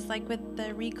 Just like with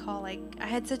the recall, I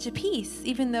had such a peace.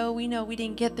 Even though we know we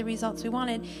didn't get the results we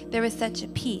wanted, there was such a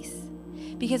peace.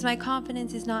 Because my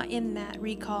confidence is not in that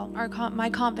recall. My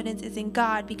confidence is in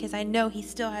God, because I know He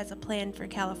still has a plan for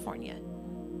California.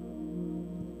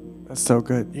 That's so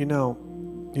good. You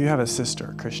have a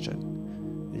sister,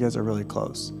 Christian. You guys are really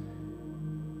close.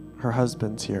 Her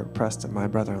husband's here, Preston, my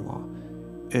brother-in-law.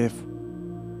 If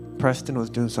Preston was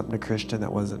doing something to Christian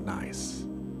that wasn't nice,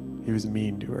 he was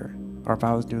mean to her. Or if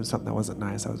I was doing something that wasn't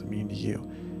nice, I was mean to you.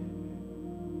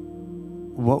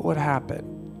 What would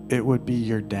happen? It would be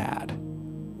your dad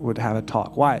would have a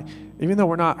talk. Why? Even though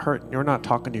we're not hurt, you're not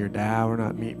talking to your dad, we're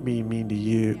not being mean to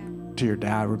you, to your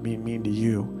dad, we're being mean to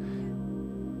you.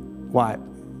 Why?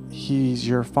 He's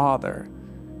your father.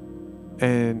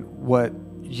 And what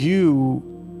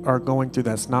you are going through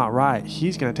that's not right,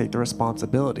 he's going to take the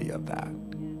responsibility of that.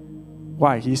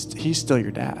 Why? He's still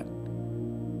your dad.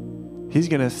 He's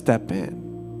going to step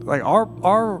in. Like our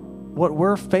what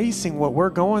we're facing, what we're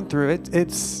going through,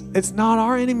 it's not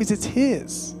our enemies, it's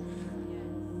his.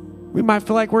 We might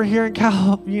feel like we're here in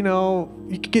Cal, you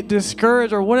could get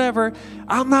discouraged or whatever.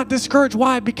 I'm not discouraged.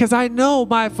 Why? Because I know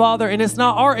my Father, and it's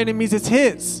not our enemies, it's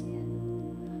his.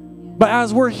 But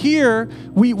as we're here,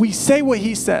 we say what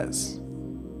he says.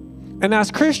 And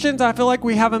as Christians, I feel like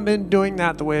we haven't been doing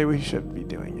that the way we should be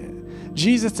doing it.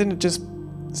 Jesus didn't just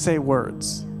say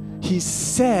words. He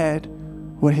said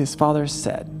what his Father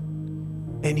said.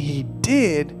 And he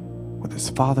did what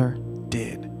his Father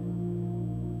did.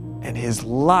 And his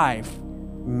life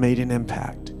made an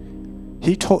impact.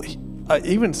 He told,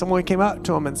 even someone came up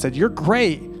to him and said, "You're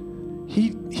great."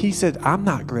 He said, "I'm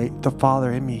not great. The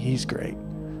Father in me, he's great."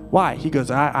 Why? He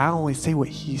goes, I only say what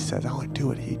he says. I only do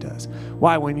what he does.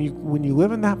 Why? When you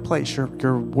live in that place,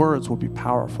 your words will be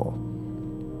powerful.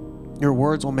 Your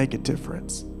words will make a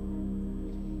difference.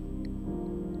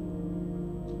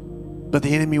 But the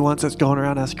enemy wants us going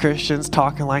around as Christians,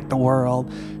 talking like the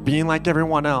world, being like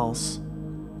everyone else.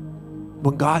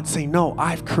 When God's saying, no,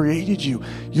 I've created you.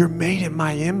 You're made in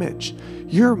my image.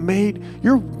 You're made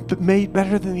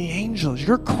better than the angels.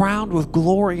 You're crowned with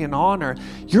glory and honor.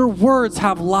 Your words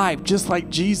have life, just like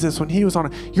Jesus when he was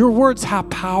on it. Your words have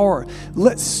power.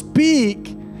 Let's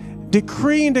speak,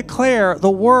 decree and declare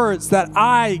the words that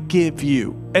I give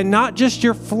you. And not just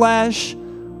your flesh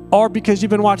or because you've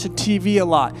been watching TV a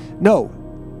lot. No,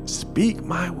 speak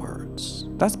my words.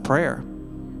 That's prayer.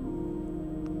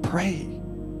 Pray.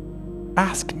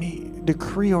 Ask me.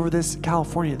 Decree over this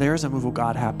California, there's a move of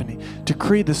God happening.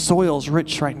 Decree the soil's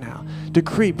rich right now.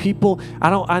 Decree people,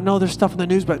 I know there's stuff in the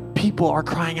news, but people are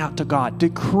crying out to God.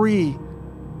 Decree.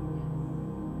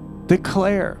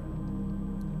 Declare.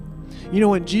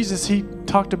 When Jesus, he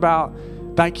talked about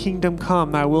thy kingdom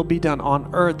come, thy will be done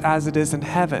on earth as it is in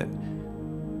heaven.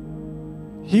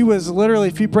 He was literally,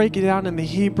 if you break it down in the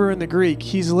Hebrew and the Greek,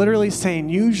 he's literally saying,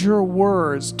 use your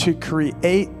words to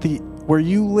create where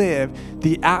you live,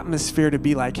 the atmosphere to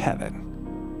be like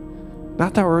heaven.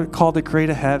 Not that we're called to create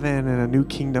a heaven and a new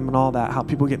kingdom and all that, how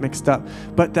people get mixed up,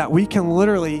 but that we can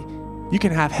literally, you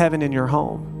can have heaven in your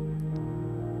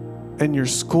home, in your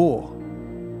school.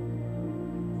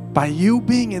 By you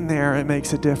being in there, it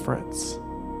makes a difference.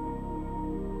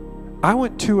 I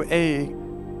went to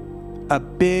a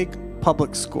big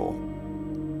public school.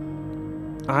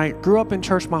 I grew up in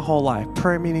church my whole life,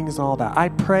 prayer meetings and all that. I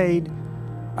prayed.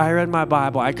 I read my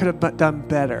Bible. I could have done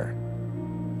better.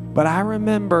 But I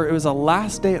remember it was the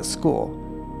last day at school.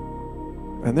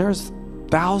 And there's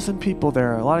 1,000 people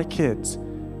there, a lot of kids.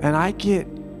 And I get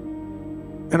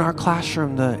in our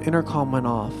classroom, the intercom went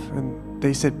off. And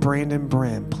they said, Brandon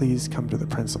Brim, please come to the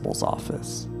principal's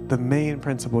office. The main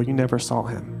principal, you never saw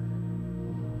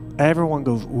him. Everyone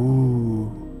goes,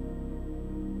 ooh.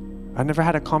 I never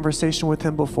had a conversation with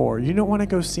him before. You don't want to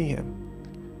go see him.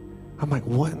 I'm like,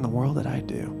 what in the world did I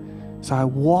do? So I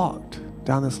walked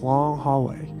down this long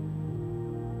hallway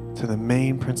to the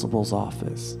main principal's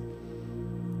office.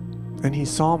 And he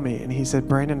saw me and he said,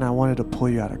 Brandon, I wanted to pull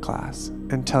you out of class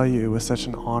and tell you it was such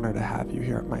an honor to have you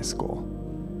here at my school.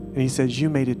 And he said,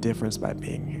 you made a difference by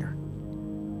being here.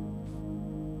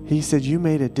 He said, you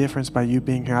made a difference by you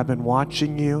being here. I've been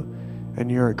watching you and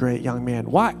you're a great young man.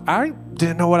 Why? I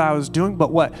didn't know what I was doing,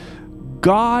 but what?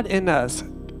 God in us,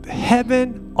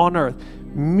 heaven on earth,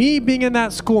 me being in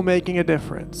that school making a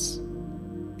difference.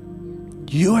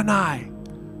 You and I,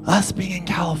 us being in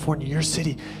California, your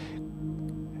city,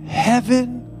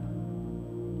 heaven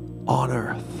on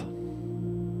earth.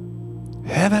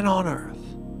 Heaven on earth.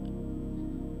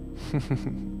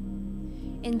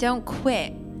 And don't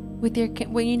quit with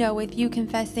with you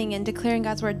confessing and declaring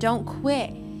God's word. Don't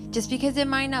quit. Just because it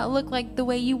might not look like the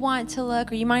way you want to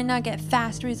look, or you might not get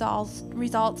fast results,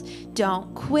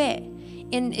 don't quit.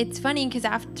 And it's funny because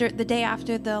the day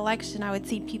after the election, I would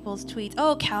see people's tweets,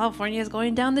 oh, California is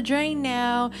going down the drain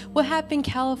now. What happened,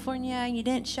 California? You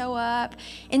didn't show up.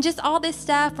 And just all this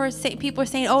stuff, or people are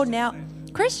saying, oh, now,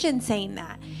 Christians saying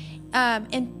that.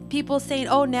 And people saying,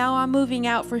 oh, now I'm moving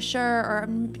out for sure, or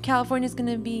California's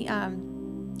going to be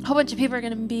a whole bunch of people are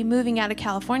going to be moving out of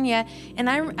California. And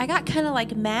I got kind of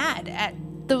like mad at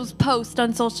those posts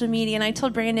on social media, and I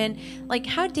told Brandon, like,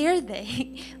 how dare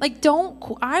they? Like,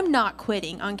 I'm not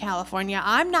quitting on California.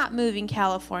 I'm not moving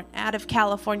out of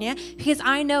California, because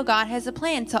I know God has a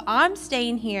plan. So I'm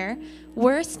staying here.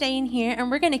 We're staying here, and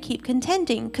we're going to keep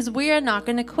contending, because we are not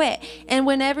going to quit. And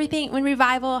when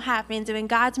revival happens and when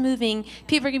God's moving,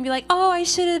 people are going to be like, oh, I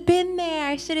should have been there.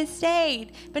 I should have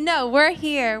stayed. But no, we're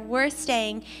here. We're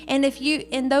staying.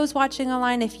 And those watching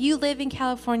online, if you live in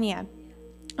California,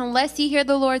 unless you hear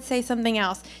the Lord say something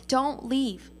else, don't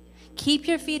leave. Keep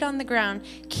your feet on the ground.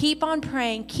 Keep on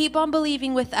praying. Keep on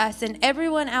believing with us and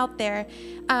everyone out there.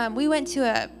 We went to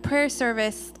a prayer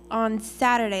service on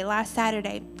last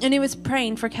Saturday, and it was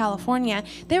praying for California.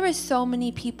 There were so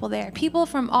many people there, people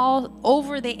from all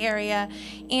over the area,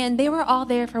 and they were all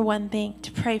there for one thing,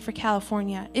 to pray for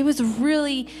California. It was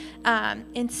really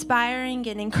inspiring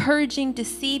and encouraging to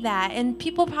see that, and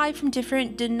people probably from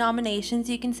different denominations,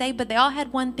 you can say, but they all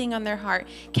had one thing on their heart,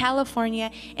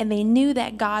 California, and they knew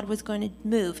that God was going to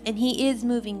move, and he is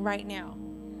moving right now.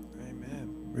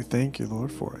 Amen. We thank you,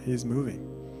 Lord, for it. He's moving.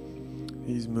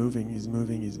 He's moving, he's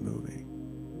moving, he's moving.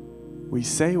 We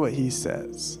say what he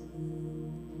says.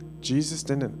 Jesus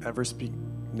didn't ever speak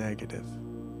negative.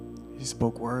 He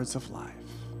spoke words of life.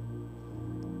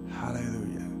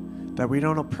 Hallelujah. That we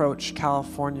don't approach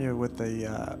California with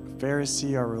a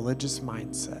Pharisee or religious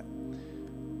mindset.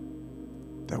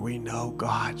 That we know,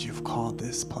 God, you've called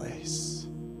this place.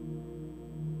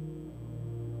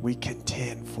 We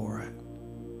contend for it.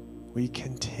 We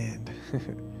contend.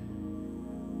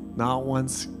 Not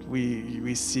once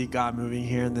we see God moving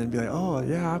here and then be like, oh,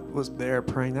 yeah, I was there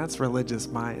praying. That's religious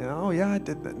mind. Oh, yeah, I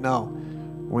did that. No.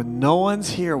 When no one's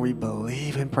here, we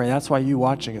believe and pray. That's why you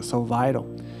watching is so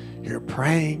vital. You're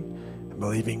praying and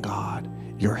believing God.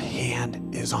 Your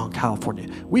hand is on California.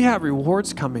 We have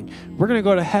rewards coming. We're going to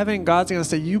go to heaven. God's going to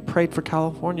say, you prayed for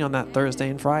California on that Thursday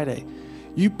and Friday.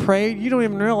 You prayed. You don't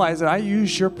even realize that I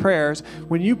used your prayers.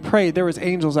 When you prayed, there was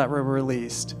angels that were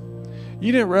released.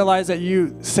 You didn't realize that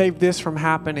you saved this from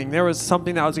happening. There was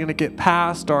something that was going to get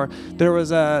passed, or there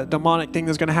was a demonic thing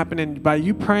that's going to happen. And by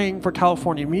you praying for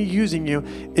California, me using you,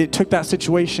 it took that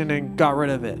situation and got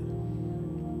rid of it.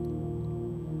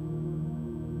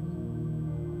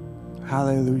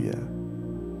 Hallelujah.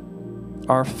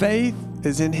 Our faith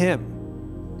is in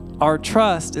him. Our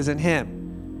trust is in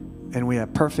him. And we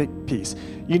have perfect peace.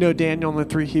 You know Daniel and the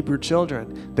 3 Hebrew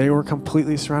children, they were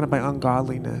completely surrounded by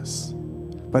ungodliness.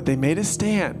 But they made a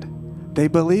stand. They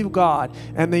believed God.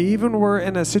 And they even were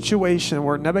in a situation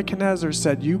where Nebuchadnezzar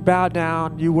said, you bow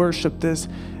down, you worship this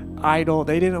idol.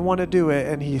 They didn't want to do it.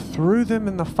 And he threw them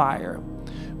in the fire.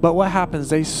 But what happens?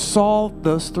 They saw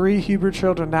those 3 Hebrew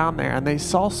children down there, and they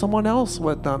saw someone else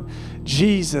with them.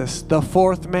 Jesus, the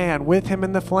 4th man, with him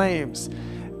in the flames.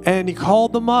 And he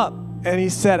called them up. And he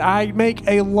said, I make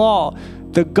a law.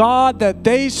 The God that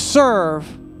they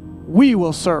serve, we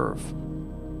will serve.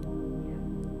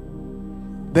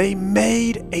 They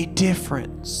made a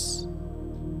difference.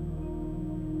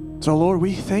 So, Lord,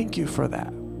 we thank you for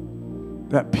that.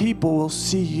 That people will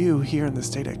see you here in the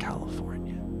state of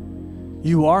California.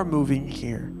 You are moving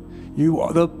here. You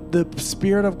are the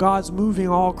Spirit of God's moving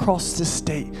all across this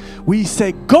state. We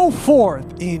say, go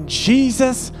forth in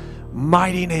Jesus'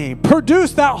 mighty name.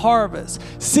 Produce that harvest.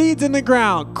 Seeds in the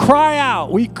ground. Cry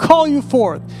out. We call you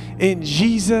forth in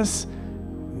Jesus'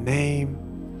 name.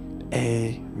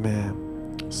 Amen.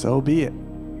 So be it.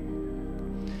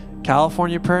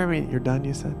 California prayer meeting. You're done,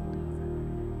 you said?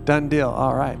 Done deal.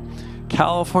 All right.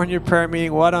 California prayer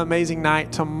meeting. What an amazing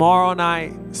night. Tomorrow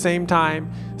night, same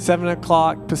time, 7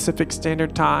 o'clock Pacific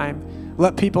Standard Time.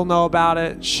 Let people know about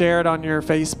it. Share it on your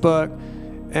Facebook.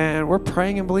 And we're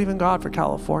praying and believing God for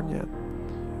California.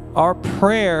 Our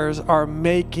prayers are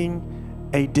making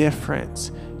a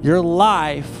difference. Your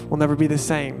life will never be the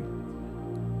same.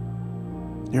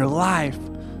 Your life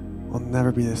will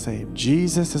never be the same.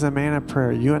 Jesus is a man of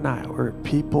prayer. You and I, we're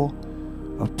people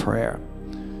of prayer.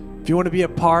 If you want to be a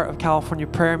part of California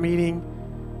prayer meeting,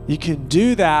 you can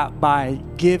do that by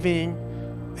giving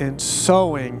and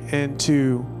sowing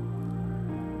into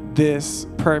this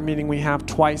prayer meeting we have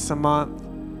twice a month.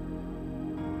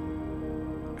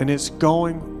 And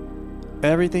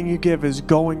everything you give is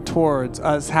going towards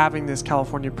us having this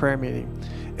California prayer meeting.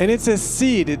 And it's a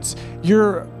seed.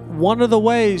 One of the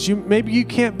ways, maybe you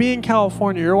can't be in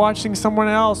California, you're watching someone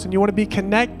else and you want to be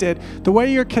connected. The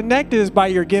way you're connected is by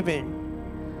your giving.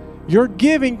 Your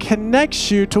giving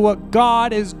connects you to what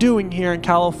God is doing here in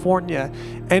California.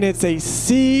 And it's a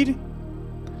seed.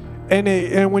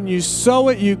 And when you sow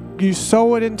it, you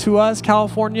sow it into us,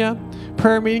 California.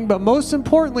 prayer meeting, but most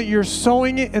importantly, you're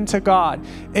sowing it into God.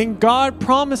 And God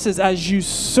promises as you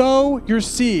sow your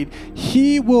seed,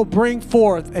 He will bring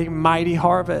forth a mighty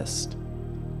harvest.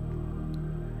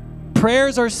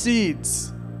 Prayers are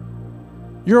seeds.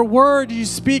 Your word you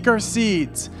speak are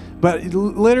seeds. But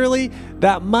literally,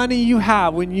 that money you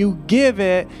have, when you give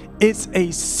it, it's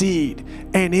a seed.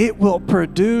 And it will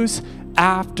produce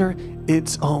after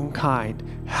its own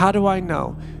kind. How do I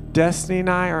know? Destiny and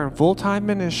I are in full-time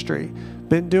ministry.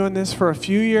 Been doing this for a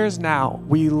few years now.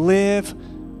 We live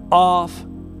off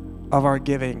of our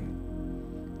giving.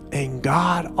 And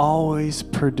God always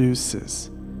produces.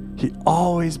 He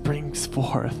always brings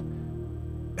forth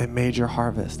a major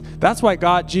harvest. That's why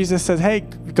Jesus says, hey,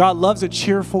 God loves a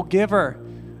cheerful giver,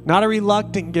 not a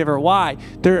reluctant giver. Why?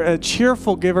 A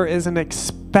cheerful giver is an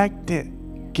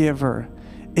expectant giver,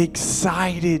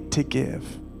 excited to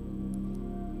give.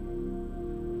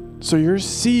 So your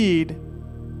seed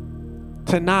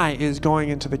tonight is going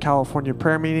into the California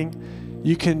prayer meeting.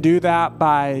 You can do that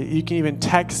you can even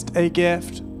text a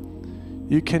gift.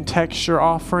 You can text your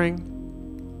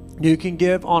offering. You can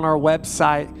give on our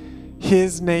website,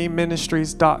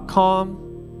 hisnameministries.com.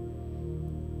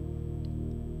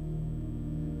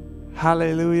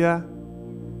 Hallelujah.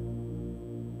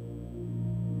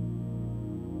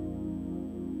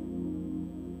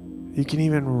 You can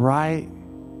even write.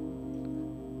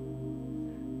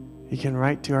 You can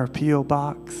write to our P.O.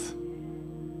 box.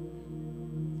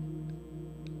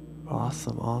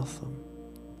 Awesome, awesome.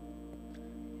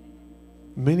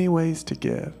 Many ways to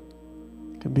give.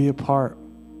 You can be a part.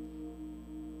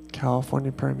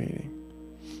 California prayer meeting.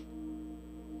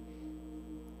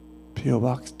 P.O.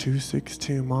 Box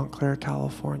 262, Montclair,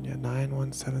 California,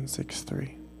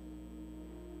 91763.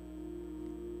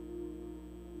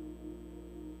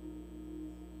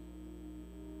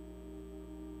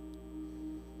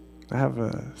 I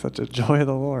have such a joy of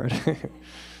the Lord.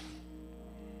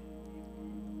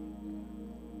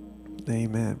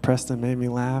 Amen. Preston made me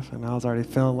laugh, and I was already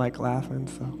feeling like laughing,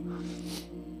 so.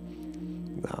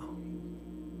 No.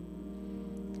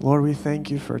 Lord, we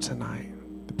thank you for tonight.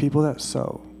 The people that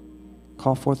sow,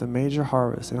 call forth a major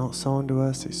harvest. They don't sow into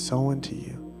us, they sow into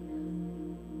you.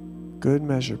 Good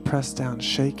measure, pressed down,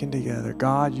 shaken together.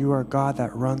 God, you are a God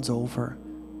that runs over.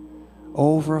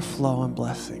 Overflowing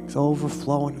blessings,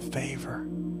 overflowing favor.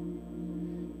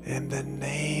 In the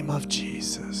name of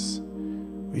Jesus,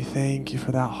 we thank you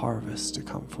for that harvest to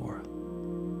come forth.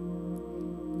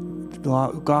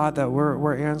 God, that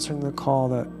we're answering the call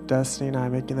that Destiny and I are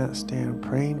making that stand,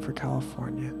 praying for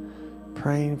California,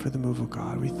 praying for the move of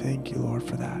God. We thank you, Lord,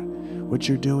 for that. What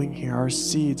you're doing here, our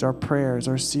seeds, our prayers,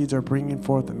 our seeds are bringing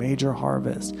forth a major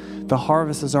harvest. The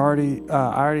harvest is already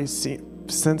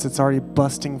since it's already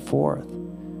busting forth.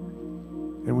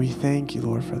 And we thank you,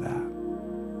 Lord, for that.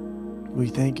 We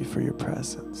thank you for your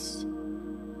presence.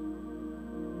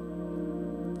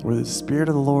 Where the Spirit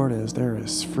of the Lord is, there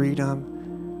is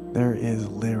freedom, there is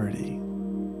liberty.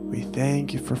 We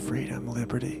thank you for freedom,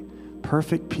 liberty,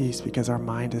 perfect peace because our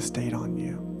mind is stayed on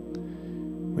you.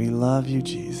 We love you,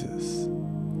 Jesus.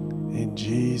 In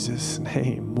Jesus'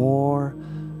 name, more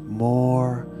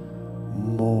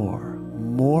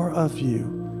of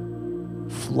you.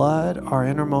 Flood our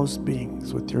innermost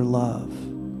beings with your love.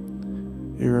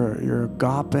 Your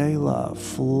agape love.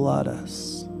 Flood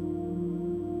us.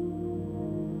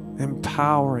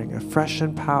 Empowering, a fresh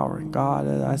empowering. God,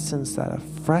 I sense that, a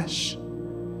fresh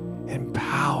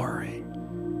empowering.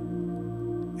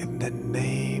 In the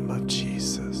name of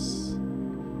Jesus.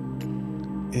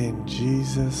 In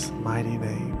Jesus' mighty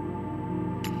name.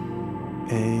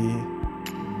 Amen.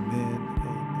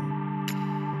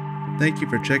 Thank you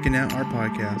for checking out our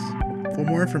podcast. For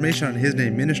more information on His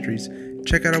Name Ministries,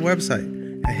 check out our website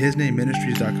at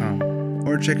hisnameministries.com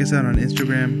or check us out on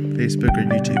Instagram, Facebook, or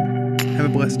YouTube. Have a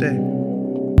blessed day.